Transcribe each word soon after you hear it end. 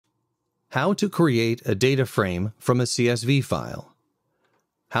How to create a data frame from a CSV file.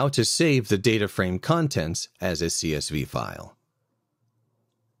 How to save the data frame contents as a CSV file.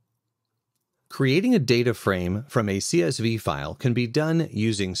 Creating a data frame from a CSV file can be done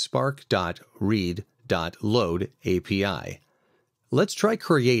using spark.read.load API. Let's try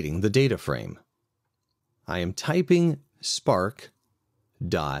creating the data frame. I am typing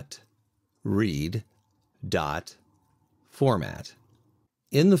spark.read.format.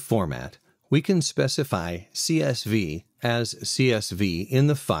 In the format, we can specify CSV as CSV in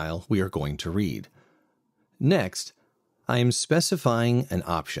the file we are going to read. Next, I am specifying an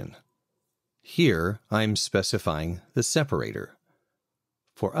option. Here, I'm specifying the separator.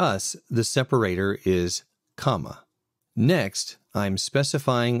 For us, the separator is comma. Next, I'm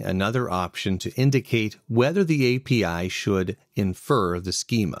specifying another option to indicate whether the API should infer the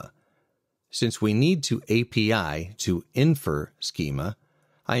schema. Since we need to API to infer schema,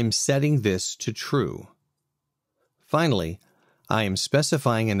 I am setting this to true. Finally, I am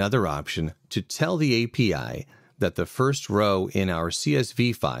specifying another option to tell the API that the first row in our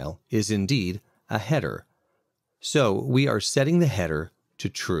CSV file is indeed a header. So we are setting the header to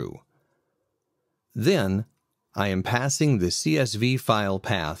true. Then, I am passing the CSV file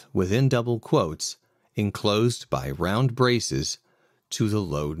path within double quotes, enclosed by round braces, to the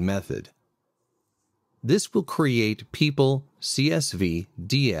load method. This will create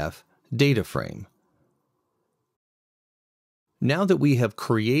people-csv-Df data frame. Now that we have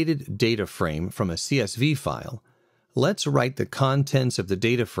created data frame from a CSV file, let's write the contents of the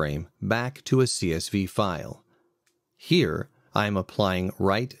data frame back to a CSV file. Here, I am applying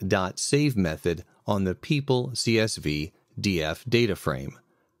write.save method on the people-csv-Df data frame.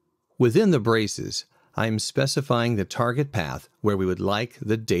 Within the braces, I am specifying the target path where we would like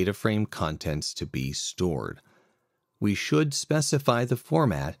the data frame contents to be stored. We should specify the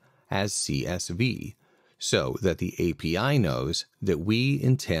format as CSV, so that the API knows that we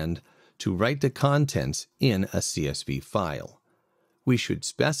intend to write the contents in a CSV file. We should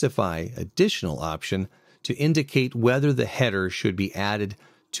specify additional option to indicate whether the header should be added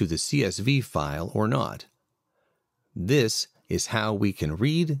to the CSV file or not. This is how we can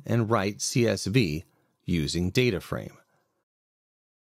read and write CSV using data frame.